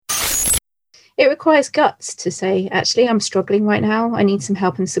It requires guts to say, actually, I'm struggling right now. I need some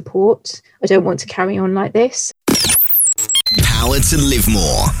help and support. I don't want to carry on like this. Power to Live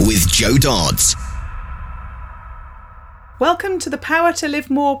More with Joe Dodds. Welcome to the Power to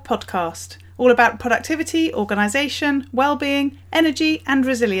Live More podcast, all about productivity, organisation, well-being, energy and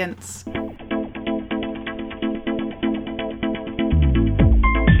resilience.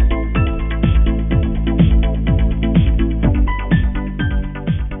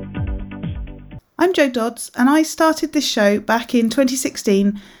 I'm Joe Dodds, and I started this show back in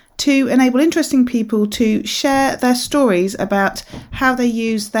 2016 to enable interesting people to share their stories about how they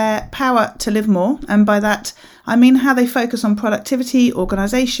use their power to live more. And by that, I mean how they focus on productivity,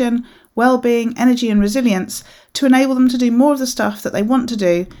 organisation, well-being, energy and resilience to enable them to do more of the stuff that they want to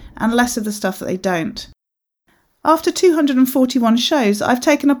do and less of the stuff that they don't. After 241 shows, I've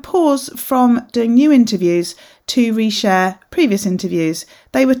taken a pause from doing new interviews to reshare previous interviews.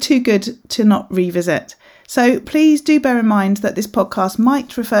 They were too good to not revisit. So please do bear in mind that this podcast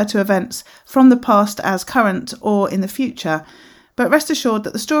might refer to events from the past as current or in the future. But rest assured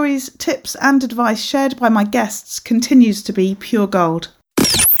that the stories, tips and advice shared by my guests continues to be pure gold.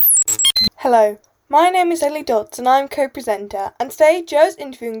 Hello, my name is Ellie Dodds and I'm co-presenter, and today Joe's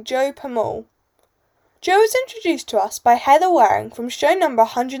interviewing Joe Permaul. Joe was introduced to us by Heather Waring from show number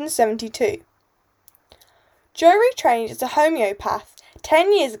 172. Joe retrained as a homeopath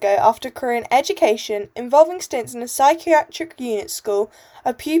 10 years ago after a career in education involving stints in a psychiatric unit school,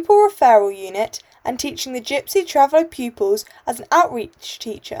 a pupil referral unit, and teaching the Gypsy Traveller pupils as an outreach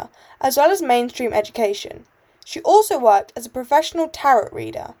teacher, as well as mainstream education. She also worked as a professional tarot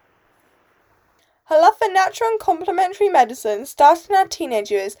reader. Her love for natural and complementary medicine started in her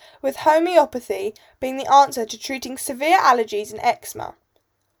teenage years, with homeopathy being the answer to treating severe allergies and eczema.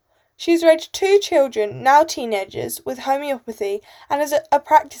 She's raised 2 children, now teenagers, with homeopathy and has a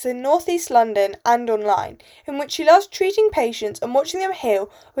practice in North East London and online, in which she loves treating patients and watching them heal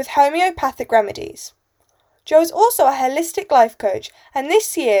with homeopathic remedies. Jo is also a holistic life coach, and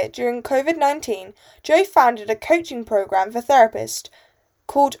this year, during COVID-19, Jo founded a coaching program for therapists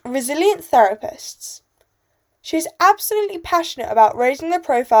called Resilient Therapists. She is absolutely passionate about raising the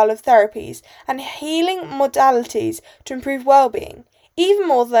profile of therapies and healing modalities to improve well-being, even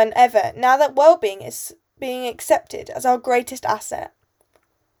more than ever now that well-being is being accepted as our greatest asset.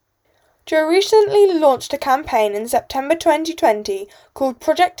 Jo recently launched a campaign in September 2020 called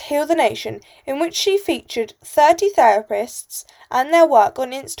Project Heal the Nation, in which she featured 30 therapists and their work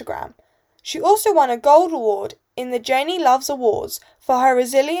on Instagram. She also won a Gold Award in the Janie Loves Awards for her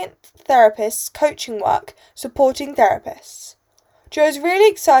Resilient Therapists coaching work supporting therapists. Jo is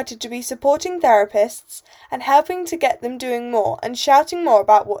really excited to be supporting therapists and helping to get them doing more and shouting more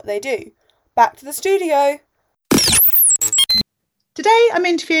about what they do. Back to the studio. Today I'm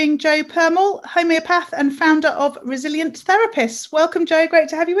interviewing Joe Permaul, homeopath and founder of Resilient Therapists. Welcome, Joe. Great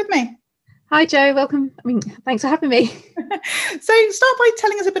to have you with me. Hi, Joe. Welcome. Thanks for having me. So start by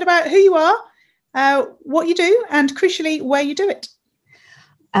telling us a bit about who you are, what you do, and crucially, where you do it.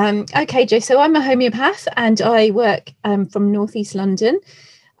 Okay, Joe. So I'm a homeopath and I work from North East London.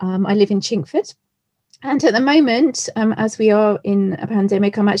 I live in Chingford. And at the moment, as we are in a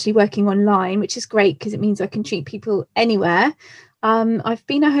pandemic, I'm actually working online, which is great because it means I can treat people anywhere. I've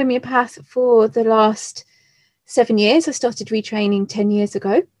been a homeopath for the last 7 years. I started retraining 10 years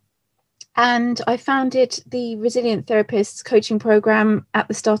ago. And I founded the Resilient Therapists coaching program at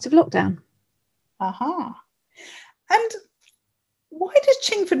the start of lockdown. Aha. And why does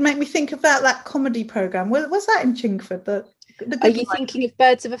Chingford make me think of that comedy programme? Was that in Chingford? Are you thinking of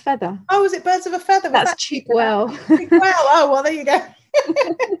Birds of a Feather? Oh, was it Birds of a Feather? That's Chigwell. Oh, well, there you go.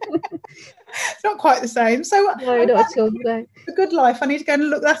 It's not quite the same. So no, not at all. No. The Good Life. I need to go and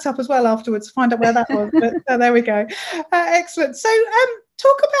look that up as well afterwards, find out where that was. But there we go. Excellent. So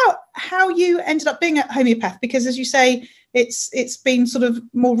talk about how you ended up being a homeopath, because as you say, it's been sort of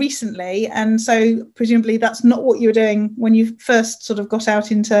more recently, and so presumably that's not what you were doing when you first sort of got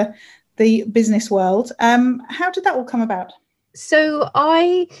out into the business world. How did that all come about? So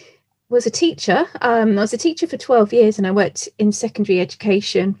I was a teacher. I was a teacher for 12 years and I worked in secondary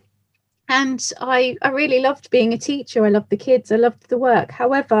education. And I really loved being a teacher. I loved the kids. I loved the work.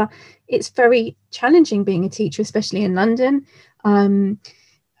 However, it's very challenging being a teacher, especially in London.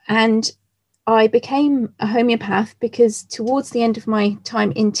 And I became a homeopath because towards the end of my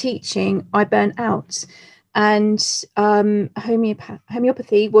time in teaching, I burnt out. And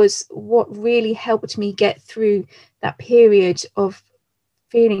homeopathy was what really helped me get through that period of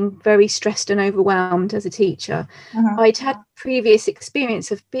feeling very stressed and overwhelmed as a teacher. I'd had previous experience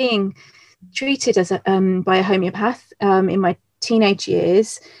of being treated as by a homeopath in my teenage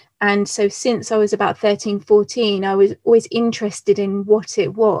years, And so since I was about 13, 14, I was always interested in what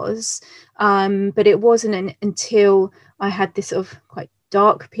it was. But it wasn't until I had this sort of quite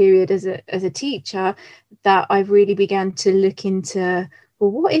dark period as a teacher that I really began to look into,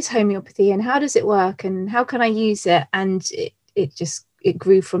 well, what is homeopathy and how does it work and how can I use it? And it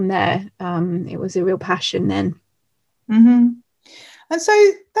grew from there. It was a real passion then. Mm-hmm. And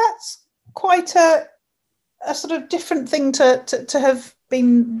so that's quite a sort of different thing to have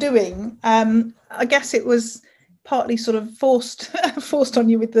been doing. I guess it was partly sort of forced on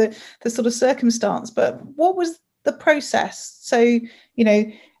you with the sort of circumstance, but what was the process? So, you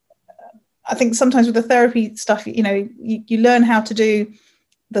know, I think sometimes with the therapy stuff, you know, you learn how to do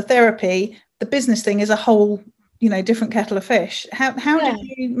the therapy. The business thing is a whole, you know, different kettle of fish. How did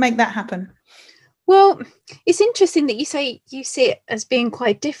you make that happen? Well, it's interesting that you say you see it as being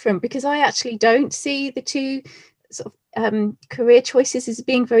quite different, because I actually don't see the two sort of career choices as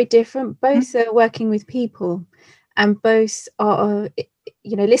being very different. Both are working with people, and both are,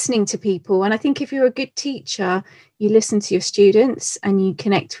 you know, listening to people. And I think if you're a good teacher, you listen to your students and you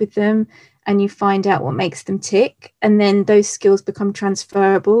connect with them and you find out what makes them tick, and then those skills become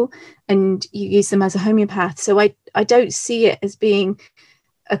transferable and you use them as a homeopath. So I don't see it as being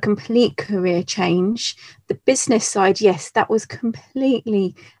a complete career change. The business side, yes, that was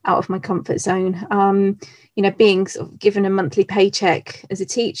completely out of my comfort zone. You know, being sort of given a monthly paycheck as a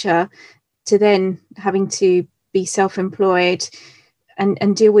teacher to then having to be self-employed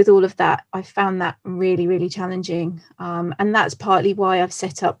and deal with all of that, I found that really, really challenging. And that's partly why I've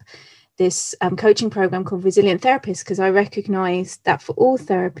set up this coaching program called Resilient Therapist, because I recognise that for all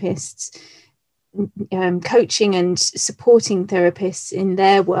therapists, coaching and supporting therapists in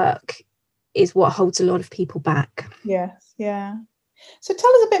their work is what holds a lot of people back. Yes, yeah. So tell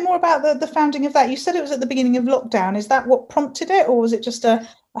us a bit more about the founding of that. You said it was at the beginning of lockdown. Is that what prompted it, or was it just a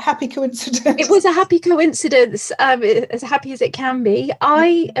happy coincidence? It was a happy coincidence, as happy as it can be.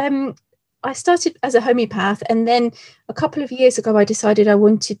 I started as a homeopath, and then a couple of years ago I decided I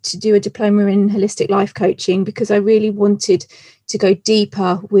wanted to do a diploma in holistic life coaching, because I really wanted to go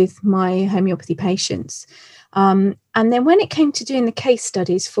deeper with my homeopathy patients. And then when it came to doing the case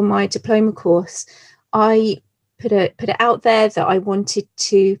studies for my diploma course, I put it out there that I wanted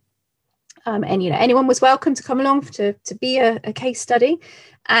to, and you know, anyone was welcome to come along to be a case study.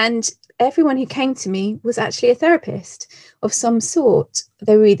 And everyone who came to me was actually a therapist of some sort.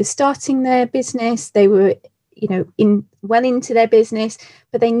 They were either starting their business, they were, you know, well into their business,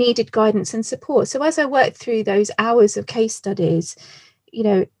 but they needed guidance and support. So as I worked through those hours of case studies, you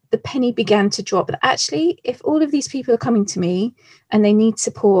know, the penny began to drop that actually, if all of these people are coming to me and they need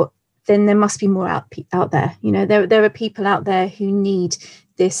support, then there must be more out there. You know, there are people out there who need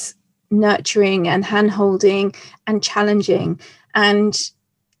this nurturing and hand-holding and challenging. And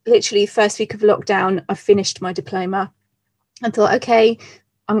literally first week of lockdown, I finished my diploma and thought, okay,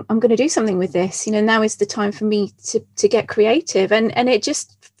 I'm going to do something with this. You know, now is the time for me to get creative. And it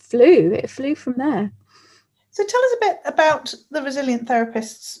just flew. It flew from there. So tell us a bit about the Resilient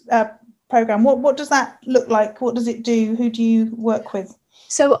Therapists program. What does that look like? What does it do? Who do you work with?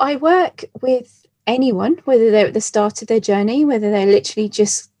 So I work with anyone, whether they're at the start of their journey, whether they're literally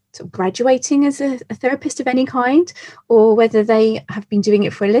just sort of graduating as a therapist of any kind, or whether they have been doing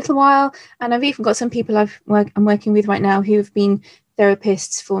it for a little while. And I've even got some people I'm working with right now who have been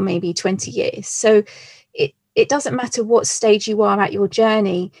therapists for maybe 20 years. So it doesn't matter what stage you are at your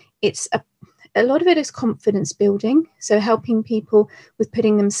journey. It's a lot of it is confidence building. So helping people with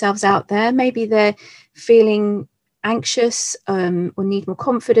putting themselves out there. Maybe they're feeling anxious or need more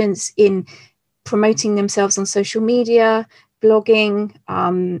confidence in promoting themselves on social media, blogging,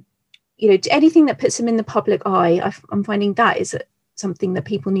 you know, anything that puts them in the public eye. I'm finding that is something that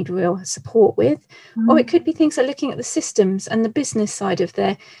people need real support with. Or it could be things like looking at the systems and the business side of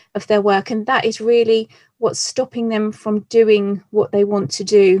their work, and that is really what's stopping them from doing what they want to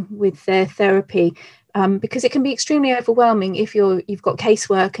do with their therapy, because it can be extremely overwhelming if you've got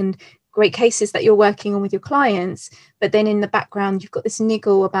casework and great cases that you're working on with your clients, but then in the background you've got this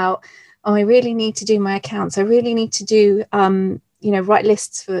niggle about, oh, I really need to do my accounts, I really need to do you know, write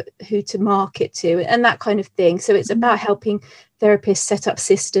lists for who to market to and that kind of thing. So it's about helping therapists set up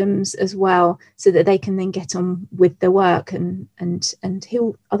systems as well, so that they can then get on with their work and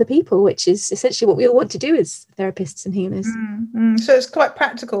heal other people, which is essentially what we all want to do as therapists and healers. So it's quite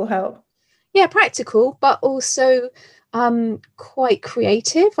practical help. Yeah, practical, but also quite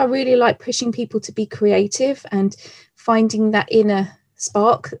creative. I really like pushing people to be creative and finding that inner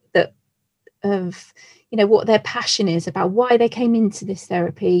spark that of, what their passion is about, why they came into this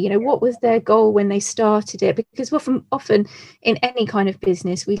therapy, what was their goal when they started it, because often in any kind of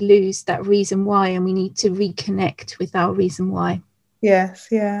business we lose that reason why, and we need to reconnect with our reason why. Yes,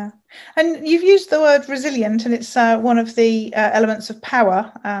 yeah. And you've used the word resilient, and it's one of the elements of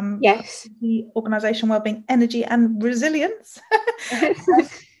power. Yes. The organisation Wellbeing, Energy and Resilience,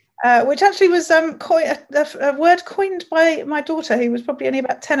 which actually was quite a word coined by my daughter, who was probably only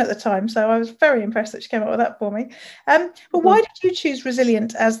about 10 at the time. So I was very impressed that she came up with that for me. But why did you choose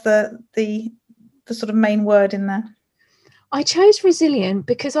resilient as the sort of main word in there? I chose resilient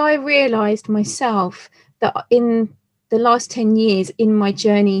because I realised myself that in the last 10 years in my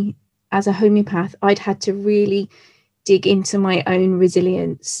journey as a homeopath, I'd had to really dig into my own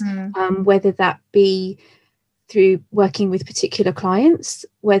resilience, whether that be through working with particular clients,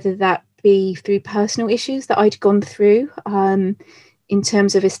 whether that be through personal issues that I'd gone through in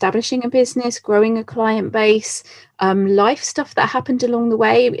terms of establishing a business, growing a client base, life stuff that happened along the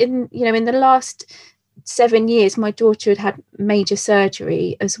way. In the last 7 years, my daughter had major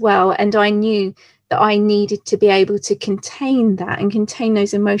surgery as well, and I knew that I needed to be able to contain that and contain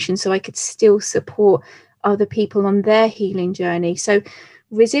those emotions so I could still support other people on their healing journey. So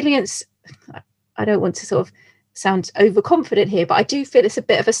resilience, I don't want to sort of sound overconfident here, but I do feel it's a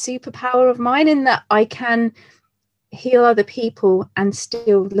bit of a superpower of mine, in that I can heal other people and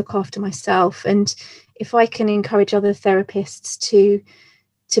still look after myself. And if I can encourage other therapists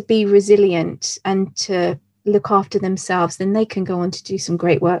to be resilient and to look after themselves, then they can go on to do some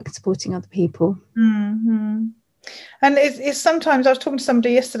great work supporting other people. Mm-hmm. And it's sometimes, I was talking to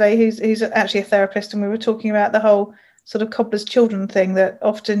somebody yesterday who's actually a therapist, and we were talking about the whole sort of cobbler's children thing, that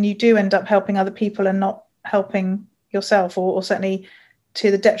often you do end up helping other people and not helping yourself, or certainly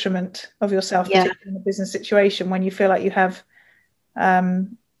to the detriment of yourself, particularly in a business situation when you feel like you have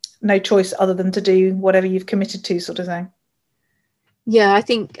no choice other than to do whatever you've committed to, sort of thing. Yeah, I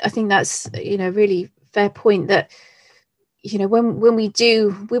think that's really fair point, that when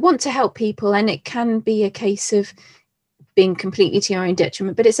we want to help people, and it can be a case of being completely to your own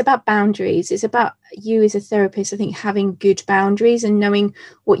detriment, but it's about boundaries. It's about you as a therapist, I think, having good boundaries and knowing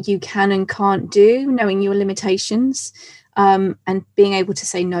what you can and can't do, knowing your limitations, and being able to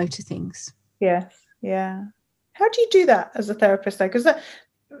say no to things. Yes, yeah. How do you do that as a therapist though? Because that,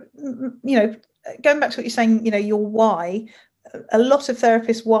 going back to what you're saying, your why, a lot of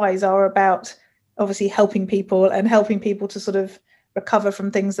therapists' whys are about obviously helping people and helping people to sort of recover from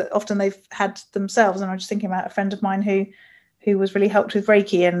things that often they've had themselves. And I'm just thinking about a friend of mine who was really helped with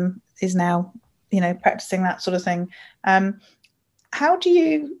Reiki and is now, practicing that sort of thing. How do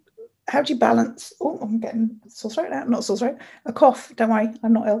you balance? Oh, I'm getting sore throat now. Not sore throat, a cough. Don't worry,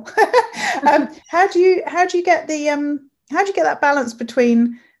 I'm not ill. How do you get that balance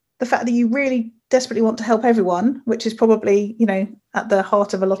between the fact that you really desperately want to help everyone, which is probably, at the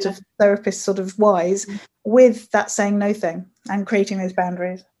heart of a lot of therapists' sort of whys, with that saying no thing and creating those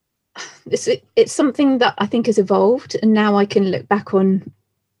boundaries? It's something that I think has evolved, and now I can look back on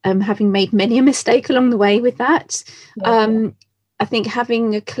having made many a mistake along the way with that. I think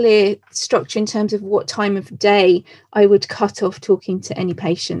having a clear structure in terms of what time of day I would cut off talking to any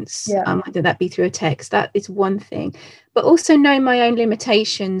patients, whether that be through a text, that is one thing, but also knowing my own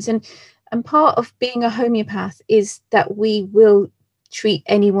limitations. And part of being a homeopath is that we will treat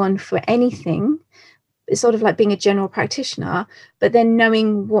anyone for anything. It's sort of like being a general practitioner, but then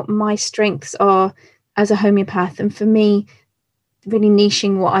knowing what my strengths are as a homeopath. And for me, really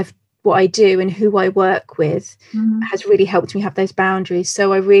niching what I do and who I work with has really helped me have those boundaries.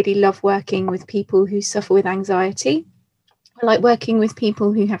 So I really love working with people who suffer with anxiety. I like working with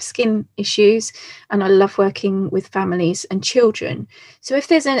people who have skin issues, and I love working with families and children. So if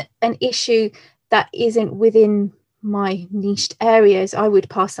there's an issue that isn't within my niched areas, I would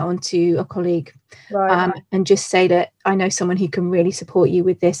pass that on to a colleague, and just say that I know someone who can really support you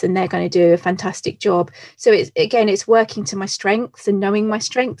with this, and they're going to do a fantastic job. So it's working to my strengths and knowing my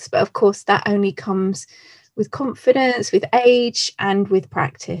strengths, but of course that only comes with confidence, with age, and with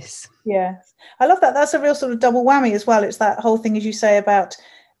practice. Yes, I love that. That's a real sort of double whammy as well. It's that whole thing, as you say, about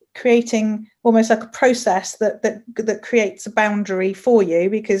creating almost like a process that creates a boundary for you,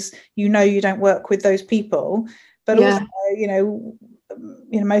 because you don't work with those people, but also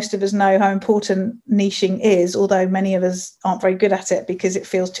most of us know how important niching is, although many of us aren't very good at it because it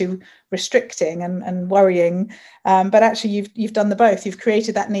feels too restricting and worrying. But actually you've done the both. You've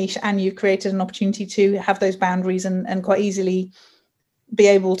created that niche and you've created an opportunity to have those boundaries and quite easily be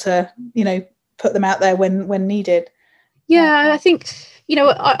able to, put them out there when needed. Yeah, I think,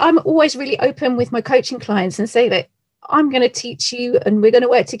 I'm always really open with my coaching clients and say that I'm going to teach you and we're going to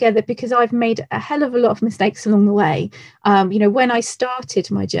work together, because I've made a hell of a lot of mistakes along the way. When I started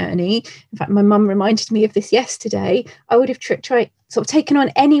my journey, in fact, my mum reminded me of this yesterday, I would have tried sort of taken on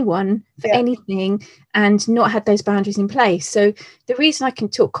anyone for anything and not had those boundaries in place. So the reason I can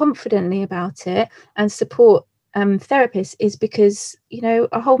talk confidently about it and support therapists is because, I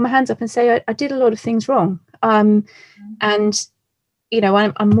hold my hands up and say I did a lot of things wrong. And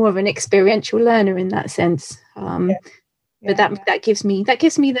I'm more of an experiential learner in that sense. But that gives me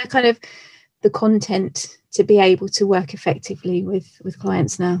the kind of the content to be able to work effectively with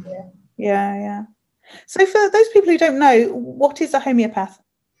clients now. Yeah. So for those people who don't know, what is a homeopath?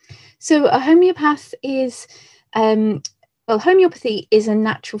 So a homeopath is, homeopathy is a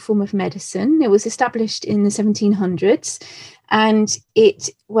natural form of medicine. It was established in the 1700s, and it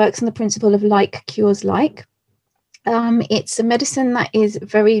works on the principle of like cures like. It's a medicine that is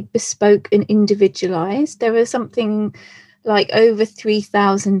very bespoke and individualized. There are something like over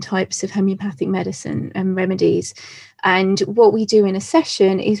 3,000 types of homeopathic medicine and remedies. And what we do in a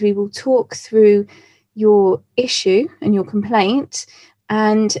session is we will talk through your issue and your complaint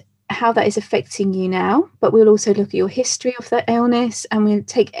and how that is affecting you now, but we'll also look at your history of that illness, and we'll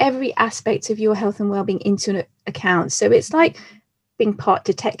take every aspect of your health and well-being into account. So it's like being part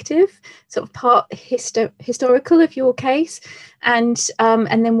detective, sort of part historical of your case, and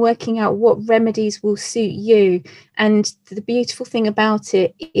then working out what remedies will suit you. And the beautiful thing about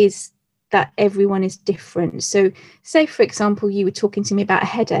it is that everyone is different. So say, for example, you were talking to me about a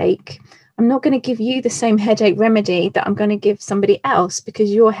headache. I'm not going to give you the same headache remedy that I'm going to give somebody else,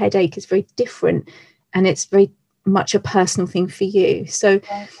 because your headache is very different and it's very much a personal thing for you. So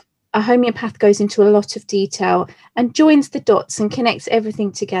a homeopath goes into a lot of detail and joins the dots and connects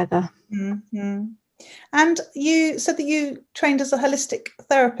everything together. Mm-hmm. And you said that you trained as a holistic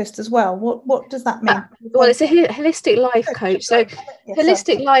therapist as well. What does that mean? Well, it's a holistic life coach. So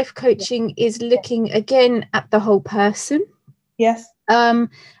holistic life coaching is looking again at the whole person. Yes. And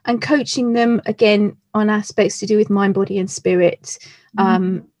coaching them again on aspects to do with mind, body and spirit,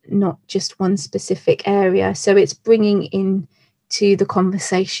 not just one specific area. So it's bringing in to the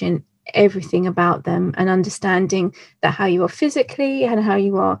conversation everything about them, and understanding that how you are physically and how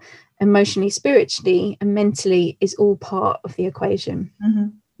you are emotionally, spiritually and mentally is all part of the equation.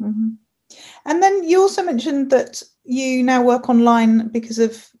 Mm-hmm. Mm-hmm. And then you also mentioned that you now work online because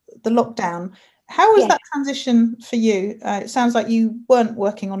of the lockdown. How was that transition for you? It sounds like you weren't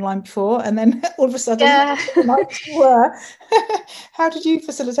working online before, and then all of a sudden you were. How did you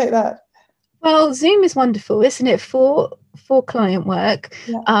facilitate that? Well, Zoom is wonderful, isn't it, for client work?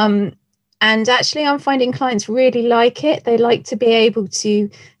 And actually, I'm finding clients really like it. They like to be able to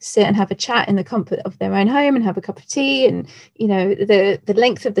sit and have a chat in the comfort of their own home and have a cup of tea. And, the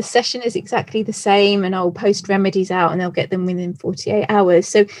length of the session is exactly the same. And I'll post remedies out and they'll get them within 48 hours.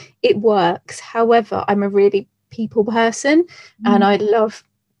 So it works. However, I'm a really people person and I love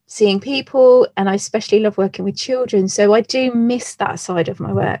seeing people, and I especially love working with children. So I do miss that side of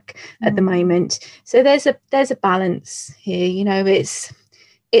my work at the moment. So there's a balance here.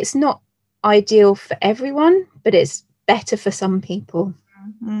 It's not ideal for everyone, but it's better for some people.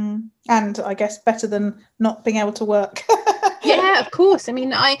 And I guess better than not being able to work. Yeah, of course. I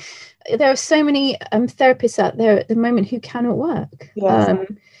mean, there are so many therapists out there at the moment who cannot work.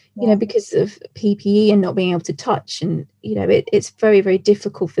 Because of PPE and not being able to touch, and it's very, very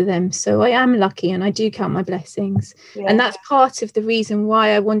difficult for them. So I am lucky and I do count my blessings. And that's part of the reason why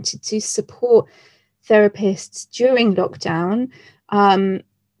I wanted to support therapists during lockdown,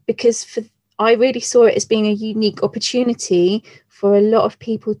 because I really saw it as being a unique opportunity for a lot of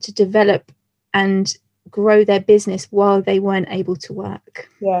people to develop and grow their business while they weren't able to work.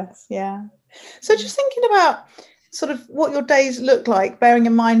 Yes, yeah. So just thinking about sort of what your days look like, bearing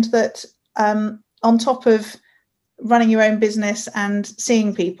in mind that on top of running your own business and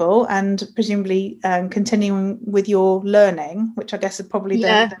seeing people and presumably continuing with your learning, which I guess are probably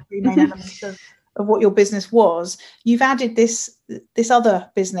the three main elements of what your business was, you've added this other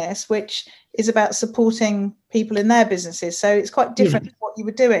business which is about supporting people in their businesses. So it's quite different to what you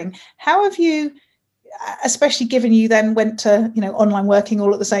were doing. How have you, especially given you then went to online working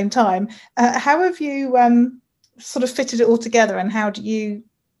all at the same time, how have you sort of fitted it all together, and how do you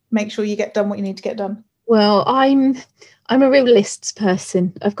make sure you get done what you need to get done? Well, I'm a real lists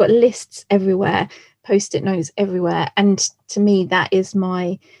person. I've got lists everywhere, post-it notes everywhere, and to me that is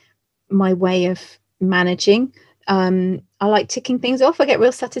my way of managing. I like ticking things off. I get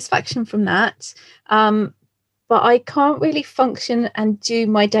real satisfaction from that. But I can't really function and do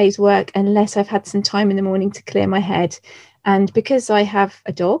my day's work unless I've had some time in the morning to clear my head. And because I have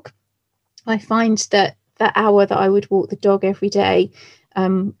a dog, I find that that hour that I would walk the dog every day,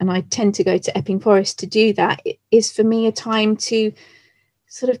 and I tend to go to Epping Forest to do that, is for me a time to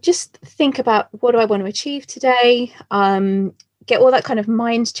sort of just think about what do I want to achieve today, get all that kind of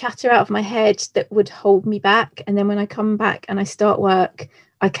mind chatter out of my head that would hold me back. And then when I come back and I start work,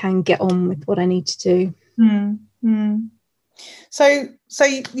 I can get on with what I need to do. So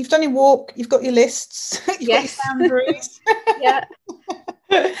you've done your walk, you've got your lists, you've got your boundaries. Yeah.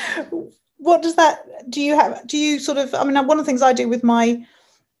 What does that, do you sort of, I mean, one of the things I do with my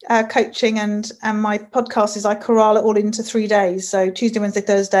coaching and my podcast is I corral it all into 3 days. So Tuesday, Wednesday,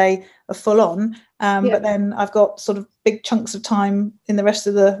 Thursday are full on. But then I've got sort of big chunks of time in the rest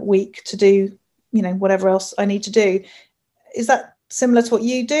of the week to do, whatever else I need to do. Is that similar to what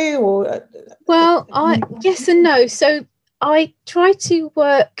you do, or? Well, yes and no. So I try to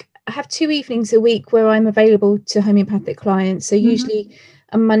work, I have 2 evenings a week where I'm available to homeopathic clients. So usually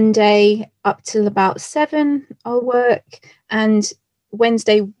a Monday up till about 7 I'll work, and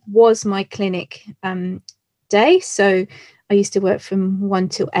Wednesday was my clinic day. So I used to work from 1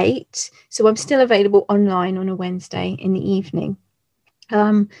 till 8. So I'm still available online on a Wednesday in the evening.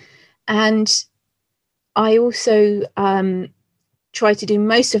 And I also try to do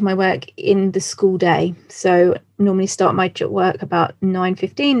most of my work in the school day. So normally start my work about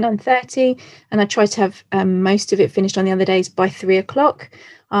 9:15, 9:30, and I try to have most of it finished on the other days by 3 o'clock,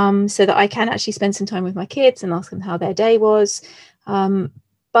 so that I can actually spend some time with my kids and ask them how their day was.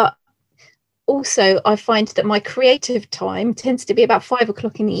 But also I find that my creative time tends to be about 5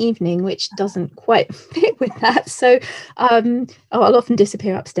 o'clock in the evening, which doesn't quite fit with that. So I'll often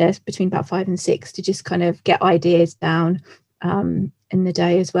disappear upstairs between about 5 and 6 to just kind of get ideas down in the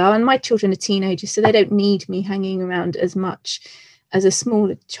day as well. And my children are teenagers, so they don't need me hanging around as much as a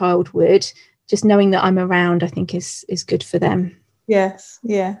smaller child would. Just knowing that I'm around, I think is good for them. Yes,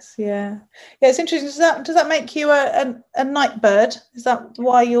 yeah. It's interesting. Does that make you a night bird? Is that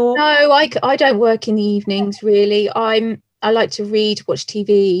why you're? No, I don't work in the evenings really. I like to read, watch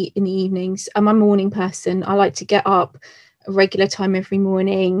TV in the evenings. I'm a morning person. I like to get up a regular time every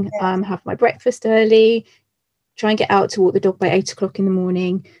morning, have my breakfast early, try and get out to walk the dog by 8 o'clock in the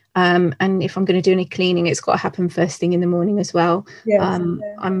morning. And if I'm going to do any cleaning, it's got to happen first thing in the morning as well.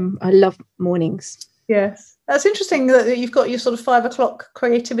 I love mornings. Yes. That's interesting that you've got your sort of 5 o'clock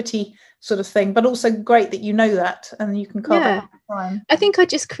creativity sort of thing, but also great that you know that and you can carve out time. I think I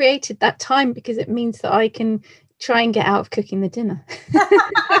just created that time because it means that I can try and get out of cooking the dinner.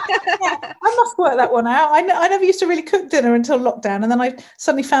 I must work that one out. I never used to really cook dinner until lockdown, and then I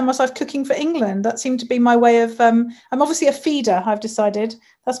suddenly found myself cooking for England. That seemed to be my way of I'm obviously a feeder, I've decided.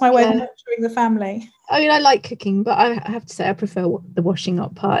 That's my way of nurturing the family. I mean, I like cooking, but I have to say I prefer the washing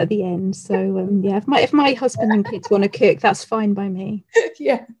up part at the end. So if my husband and kids want to cook, that's fine by me.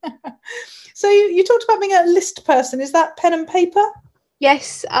 Yeah. So you talked about being a list person. Is that pen and paper?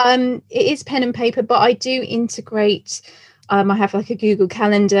 Yes, it is pen and paper, but I do integrate. I have like a Google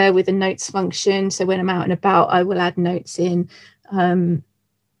Calendar with a notes function. So when I'm out and about, I will add notes in.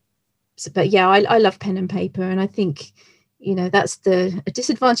 But yeah, I love pen and paper. And I think, that's a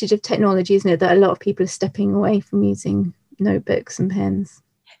disadvantage of technology, isn't it? That a lot of people are stepping away from using notebooks and pens.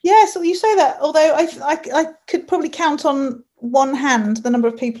 Yes, you say that. Although I could probably count on one hand the number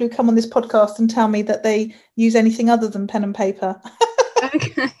of people who come on this podcast and tell me that they use anything other than pen and paper.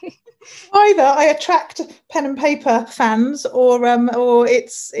 Okay. Either I attract pen and paper fans, or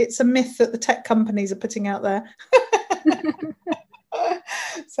it's a myth that the tech companies are putting out there.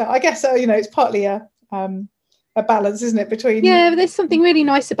 So I guess it's partly a balance, isn't it, between? Yeah, but there's something really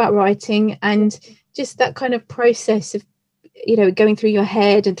nice about writing and just that kind of process of going through your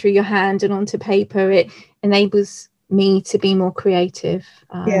head and through your hand and onto paper. It enables me to be more creative.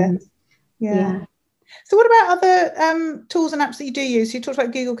 Yeah. So what about other tools and apps that you do use? You talked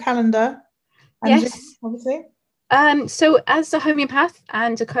about Google Calendar. Yes. Obviously. So as a homeopath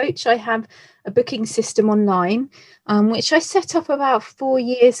and a coach, I have a booking system online, which I set up about 4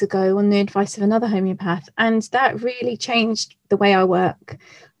 years ago on the advice of another homeopath. And that really changed the way I work.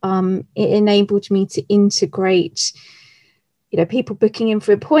 It enabled me to integrate, people booking in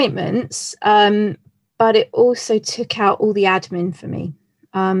for appointments, but it also took out all the admin for me.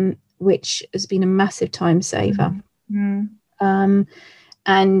 Which has been a massive time saver. And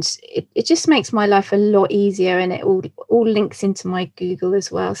it just makes my life a lot easier, and it all links into my Google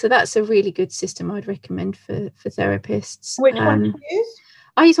as well. So that's a really good system I'd recommend for therapists. Which one do you use?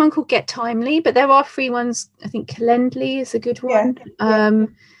 I use one called Get Timely, but there are free ones. I think Calendly is a good one.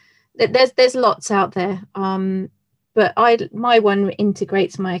 There's lots out there. But my one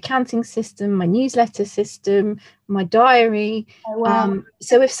integrates my accounting system, my newsletter system, my diary. Oh, wow.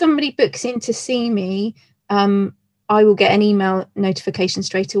 So if somebody books in to see me, I will get an email notification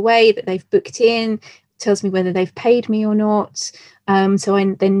straight away that they've booked in, tells me whether they've paid me or not. So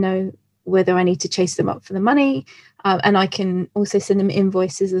I then know whether I need to chase them up for the money. And I can also send them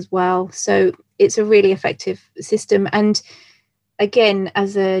invoices as well. So it's a really effective system. And again,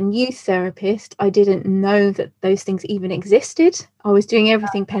 as a new therapist, I didn't know that those things even existed. I was doing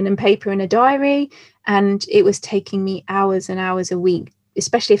everything pen and paper in a diary, and it was taking me hours and hours a week,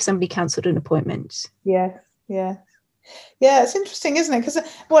 especially if somebody cancelled an appointment. Yeah. It's interesting, isn't it? Because,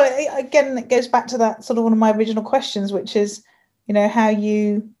 again, it goes back to that sort of one of my original questions, which is, how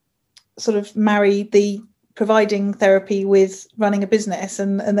you sort of marry the providing therapy with running a business,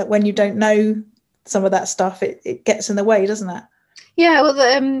 and that when you don't know some of that stuff, it gets in the way, doesn't it? Yeah,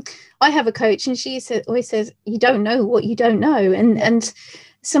 well, I have a coach, and she always says, you don't know what you don't know. And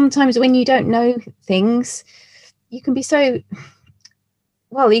sometimes when you don't know things, you can be you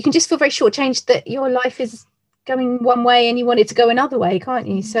can just feel very shortchanged that your life is going one way and you want it to go another way, can't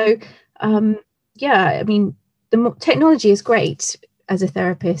you? So, I mean, the more technology is great as a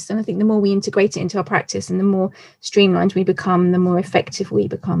therapist. And I think the more we integrate it into our practice and the more streamlined we become, the more effective we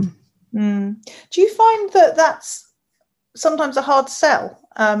become. Do you find that that's sometimes a hard sell?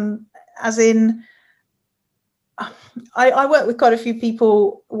 As in, I work with quite a few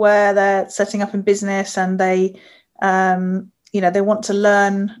people where they're setting up in business and they, they want to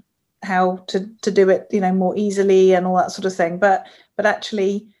learn how to do it, more easily and all that sort of thing. But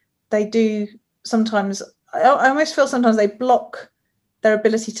actually they do sometimes, I almost feel sometimes they block their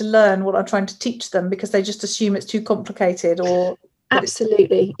ability to learn what I'm trying to teach them because they just assume it's too complicated or.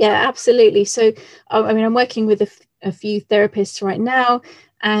 Absolutely. Yeah, absolutely. So, I mean, I'm working with a few therapists right now,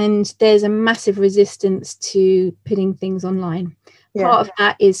 and there's a massive resistance to putting things online. Yeah. Part of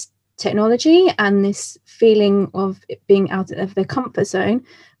that is technology and this feeling of it being out of their comfort zone.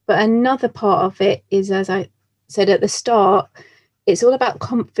 But another part of it is, as I said at the start, it's all about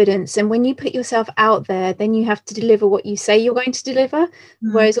confidence. And when you put yourself out there, then you have to deliver what you say you're going to deliver.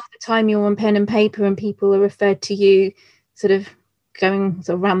 Whereas all the time you're on pen and paper and people are referred to you sort of going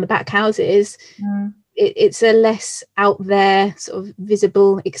sort of around the back houses, it's a less out there sort of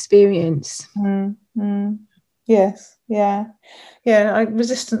visible experience. Yes.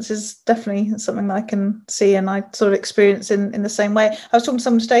 Resistance is definitely something that I can see and I sort of experience in the same way. I was talking to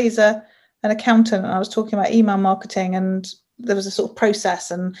someone today who's an accountant, and I was talking about email marketing, and there was a sort of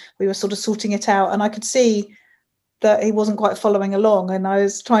process and we were sort of sorting it out, and I could see that he wasn't quite following along, and I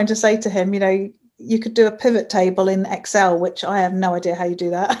was trying to say to him, you could do a pivot table in Excel, which I have no idea how you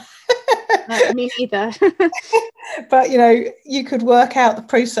do that. Me neither. But you could work out the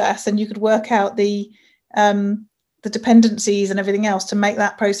process, and you could work out the dependencies and everything else to make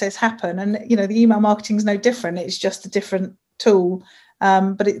that process happen. And the email marketing is no different. It's just a different tool,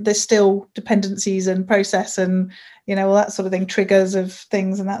 but there's still dependencies and process and all that sort of thing, triggers of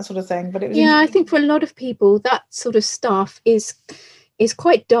things and that sort of thing. But I think for a lot of people that sort of stuff is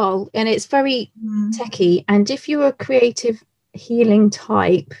quite dull and it's very techy. And if you're a creative healing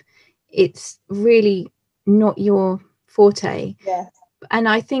type, it's really not your forte. Yeah. And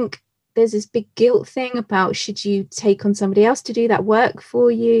I think there's this big guilt thing about, should you take on somebody else to do that work for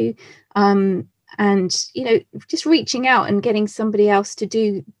you? And just reaching out and getting somebody else to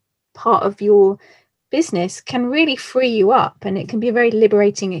do part of your business can really free you up, and it can be a very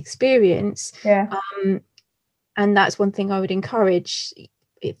liberating experience. And that's one thing I would encourage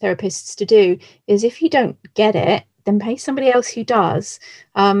therapists to do, is if you don't get it, then pay somebody else who does,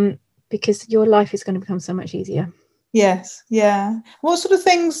 because your life is going to become so much easier. Yes. Yeah. What sort of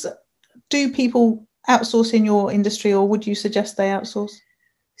things do people outsource in your industry, or would you suggest they outsource?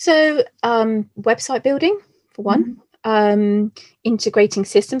 So website building, for one, integrating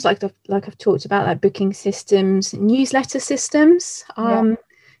systems like I've talked about, like booking systems, newsletter systems,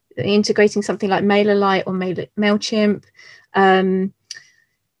 integrating something like MailerLite or MailChimp,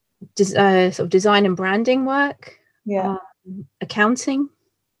 sort of design and branding work, accounting.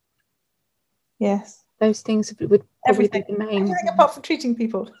 Yes. Those things would probably be the main. Everything apart from treating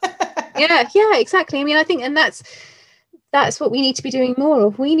people. yeah, exactly. I mean, I think, and that's what we need to be doing more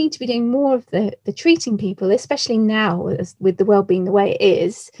of. We need to be doing more of the treating people, especially now with the world being the way it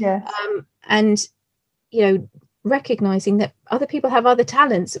is. Yes. And, recognizing that other people have other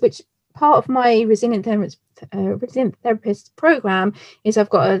talents, which part of my resilient therapist program is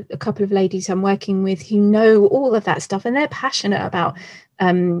I've got a couple of ladies I'm working with who know all of that stuff, and they're passionate about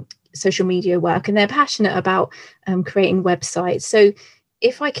social media work, and they're passionate about creating websites. So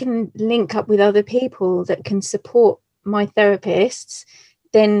if I can link up with other people that can support my therapists,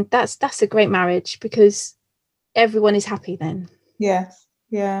 then that's a great marriage, because everyone is happy then. Yes.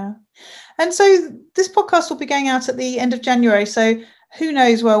 Yeah. And so this podcast will be going out at the end of January. So who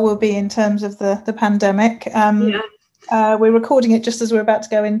knows where we'll be in terms of the pandemic. We're recording it just as we're about to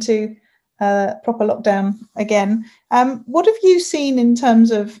go into proper lockdown again. What have you seen in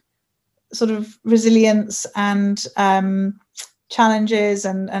terms of sort of resilience and challenges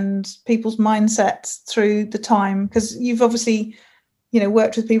and people's mindsets through the time? Because you've obviously,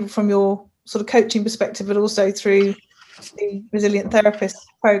 worked with people from your sort of coaching perspective, but also through the Resilient Therapist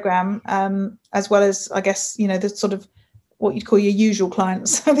program, as well as, I guess, the sort of what you'd call your usual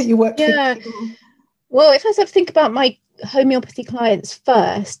clients that you work with. Well, if I sort of think about my homeopathy clients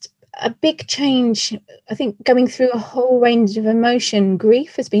first, a big change, I think, going through a whole range of emotion.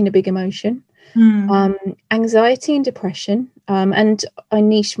 Grief has been a big emotion, anxiety and depression, and I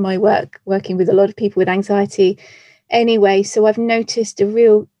niche my work working with a lot of people with anxiety anyway, so I've noticed a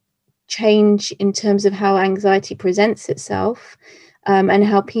real change in terms of how anxiety presents itself, and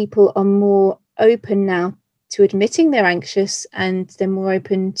how people are more open now to admitting they're anxious, and they're more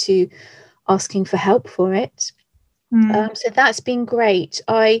open to asking for help for it. So that's been great.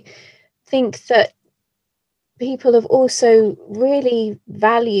 I think that people have also really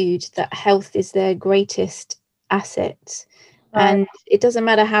valued that health is their greatest asset. Right. And it doesn't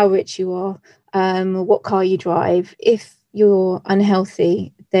matter how rich you are, or what car you drive. If you're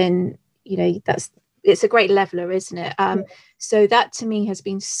unhealthy, then it's a great leveler, isn't it? So that to me has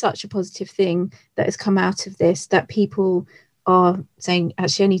been such a positive thing that has come out of this, that people are saying,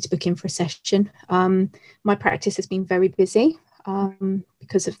 actually, I need to book in for a session. My practice has been very busy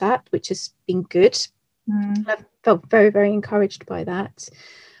because of that, which has been good. I've felt very, very encouraged by that.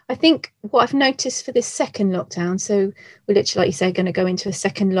 I think what I've noticed for this second lockdown, so we're literally, like you say, going to go into a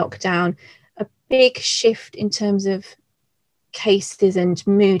second lockdown, a big shift in terms of cases and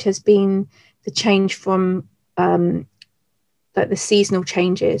mood has been the change from like the seasonal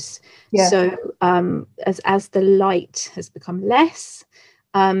changes. So as the light has become less,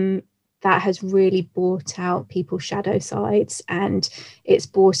 that has really brought out people's shadow sides, and it's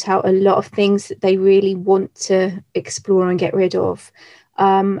brought out a lot of things that they really want to explore and get rid of,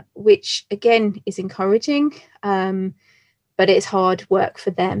 which again is encouraging, but it's hard work for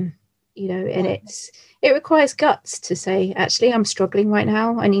them, and it requires guts to say, actually, I'm struggling right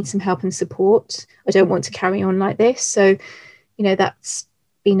now, I need some help and support, I don't want to carry on like this. So that's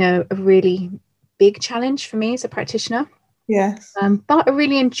been a really big challenge for me as a practitioner. Yes. But a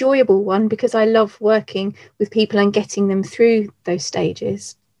really enjoyable one, because I love working with people and getting them through those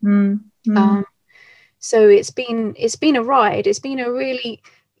stages. So it's been a ride. It's been a really,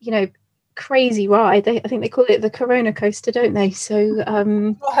 crazy ride. I think they call it the Corona coaster, don't they? So I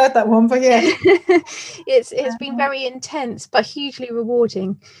heard that one, but yeah. it's been very intense, but hugely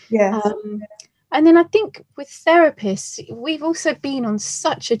rewarding. Yes. And then I think with therapists, we've also been on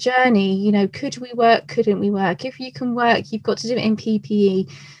such a journey, could we work, couldn't we work? If you can work, you've got to do it in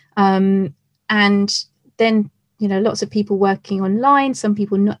PPE. And then, lots of people working online, some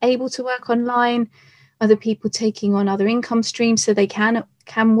people not able to work online, other people taking on other income streams so they can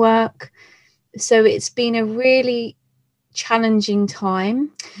work. So it's been a really challenging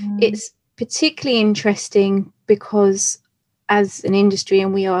time. It's particularly interesting because as an industry,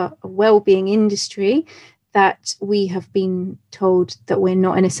 and we are a well-being industry, that we have been told that we're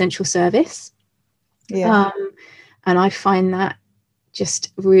not an essential service. And I find that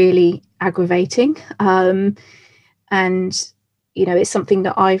just really aggravating. And it's something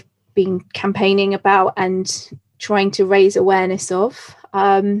that I've been campaigning about and trying to raise awareness of.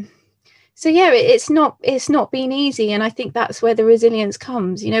 So it's not been easy, and I think that's where the resilience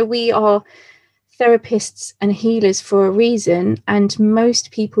comes. We are therapists and healers for a reason, and most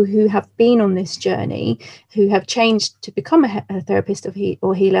people who have been on this journey, who have changed to become a therapist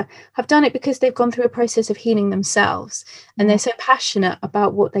or healer, have done it because they've gone through a process of healing themselves, and they're so passionate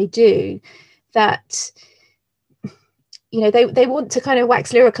about what they do that they want to kind of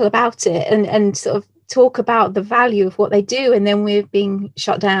wax lyrical about it and sort of talk about the value of what they do, and then we're being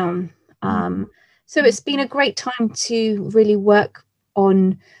shut down. So it's been a great time to really work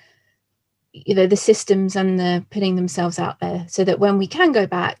on the systems and the putting themselves out there, so that when we can go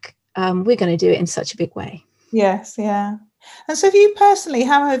back, we're going to do it in such a big way. Yes, yeah. And so for you personally,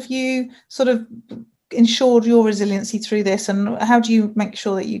 how have you sort of ensured your resiliency through this, and how do you make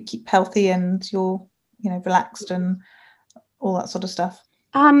sure that you keep healthy and you're relaxed and all that sort of stuff?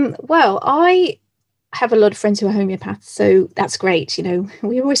 Well, I have a lot of friends who are homeopaths, so that's great.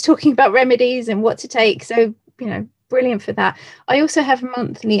 We're always talking about remedies and what to take, so brilliant for that. I also have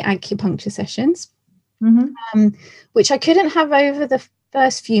monthly acupuncture sessions, which I couldn't have over the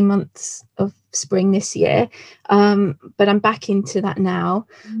first few months of spring this year, but I'm back into that now,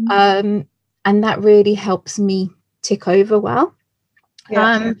 and that really helps me tick over well.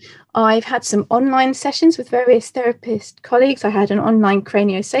 I've had some online sessions with various therapist colleagues. I had an online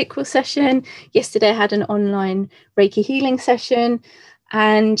craniosacral session. Yesterday I had an online Reiki healing session.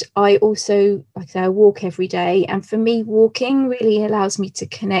 And I also, like I say, I walk every day. And for me, walking really allows me to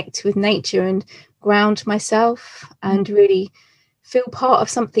connect with nature and ground myself and really feel part of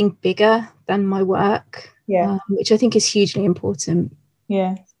something bigger than my work, which I think is hugely important.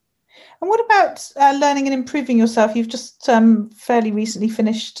 Yeah. And what about learning and improving yourself? You've just fairly recently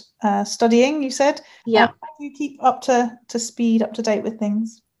finished studying, you said. Yeah. How do you keep up to speed, up to date with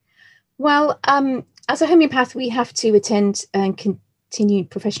things? Well, as a homeopath, we have to attend continued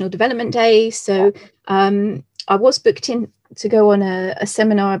professional development days. So I was booked in to go on a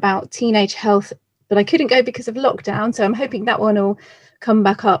seminar about teenage health, but I couldn't go because of lockdown. So I'm hoping that one will come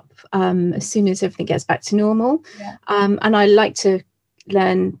back up as soon as everything gets back to normal. And I like to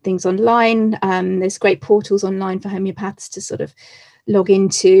learn things online. There's great portals online for homeopaths to sort of log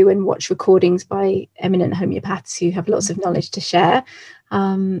into and watch recordings by eminent homeopaths who have lots of knowledge to share.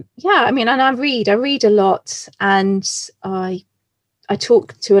 And I read a lot, and I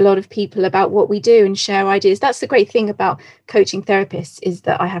talk to a lot of people about what we do and share ideas. That's the great thing about coaching therapists, is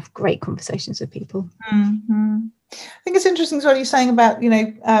that I have great conversations with people. I think it's interesting as well you're saying about,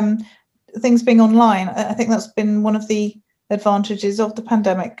 things being online. I think that's been one of the advantages of the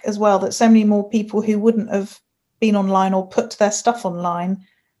pandemic as well, that so many more people who wouldn't have been online or put their stuff online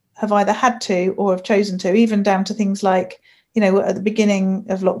have either had to or have chosen to, even down to things like, at the beginning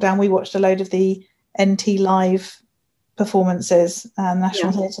of lockdown, we watched a load of the NT Live performances,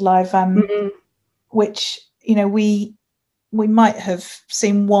 National Theatre Live, which, we might have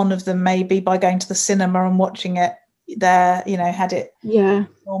seen one of them maybe by going to the cinema and watching it there, had it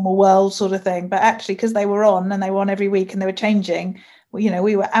normal world sort of thing, but actually because they were on and they were on every week and they were changing, we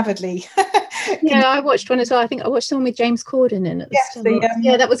were avidly I watched one as well. I think I watched the one with James Corden in it.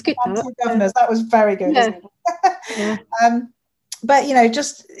 That was good. That was very good. But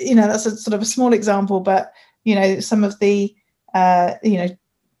that's a sort of a small example, but some of the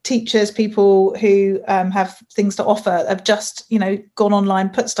teachers, people who have things to offer, have just gone online,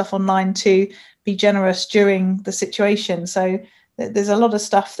 put stuff online to be generous during the situation. So there's a lot of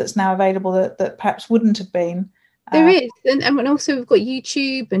stuff that's now available that perhaps wouldn't have been. There is, and also we've got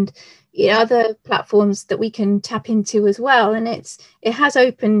YouTube and other platforms that we can tap into as well, and it has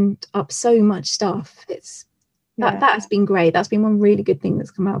opened up so much stuff. That has been great. That's been one really good thing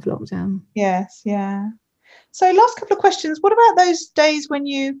that's come out of lockdown. Yes, yeah. So last couple of questions. What about those days when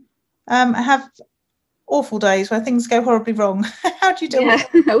you have awful days where things go horribly wrong? How do you deal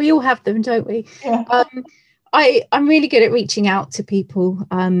with them? We all have them, don't we? I'm really good at reaching out to people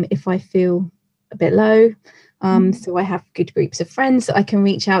if I feel a bit low. So I have good groups of friends that I can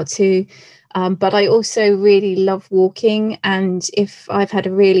reach out to, but I also really love walking, and if I've had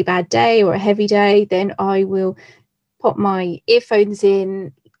a really bad day or a heavy day, then I will pop my earphones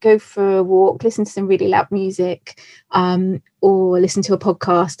in, go for a walk, listen to some really loud music, or listen to a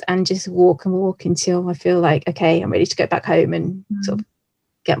podcast, and just walk until I feel like, okay, I'm ready to go back home and sort of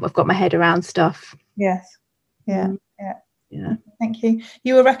I've got my head around stuff. Yes. Yeah. Thank you.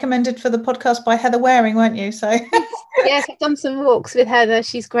 You were recommended for the podcast by Heather Waring, weren't you? So yes, I've done some walks with Heather.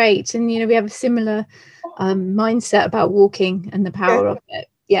 She's great, and we have a similar mindset about walking and the power of it.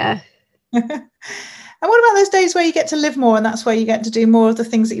 And what about those days where you get to live more, and that's where you get to do more of the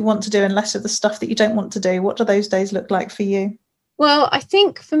things that you want to do and less of the stuff that you don't want to do? What do those days look like for you? Well, I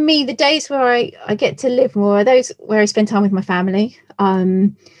think for me, the days where I get to live more are those where I spend time with my family.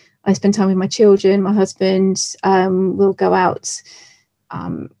 I spend time with my children, my husband. We'll go out.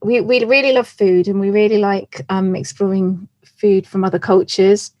 We really love food, and we really like exploring food from other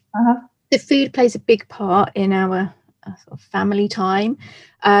cultures. The food plays a big part in our sort of family time.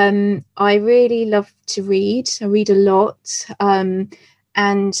 I really love to read. I read a lot, and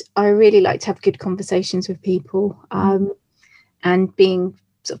I really like to have good conversations with people, and being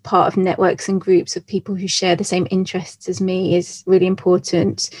sort of part of networks and groups of people who share the same interests as me is really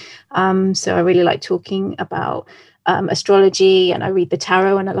important. So I really like talking about astrology, and I read the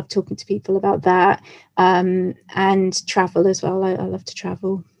tarot, and I love talking to people about that, and travel as well. I love to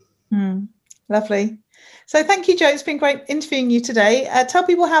travel. Lovely. So thank you, Jo. It's been great interviewing you today. Tell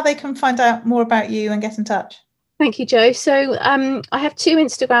people how they can find out more about you and get in touch. Thank you, Jo. So I have 2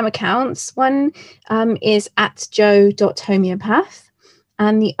 Instagram accounts. One is at jo.homeopath,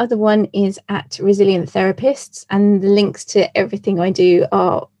 and the other one is at Resilient Therapists. And the links to everything I do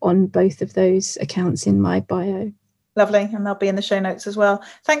are on both of those accounts in my bio. Lovely, and they'll be in the show notes as well.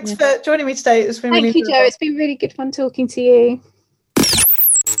 Thanks for joining me today. It's been Thank you, Jo. It's been really good fun talking to you.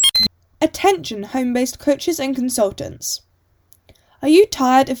 Attention, home-based coaches and consultants. Are you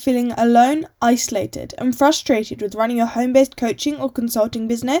tired of feeling alone, isolated, and frustrated with running a home-based coaching or consulting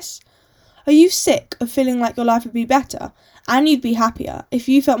business? Are you sick of feeling like your life would be better and you'd be happier if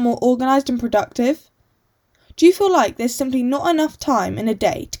you felt more organised and productive? Do you feel like there's simply not enough time in a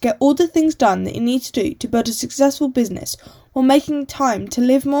day to get all the things done that you need to do to build a successful business while making time to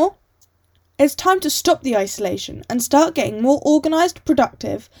live more? It's time to stop the isolation and start getting more organised,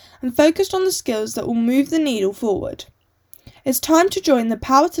 productive, and focused on the skills that will move the needle forward. It's time to join the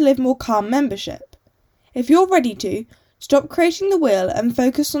Power to Live More Calm membership. If you're ready to, stop creating the wheel and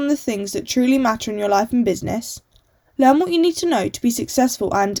focus on the things that truly matter in your life and business. Learn what you need to know to be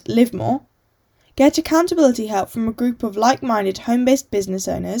successful and live more. Get accountability help from a group of like-minded home-based business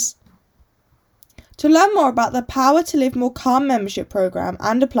owners. To learn more about the Power to Live More Calm membership program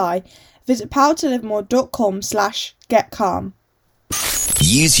and apply, visit powertolivemore.com/getcalm.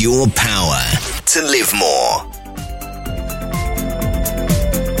 Use your power to live more.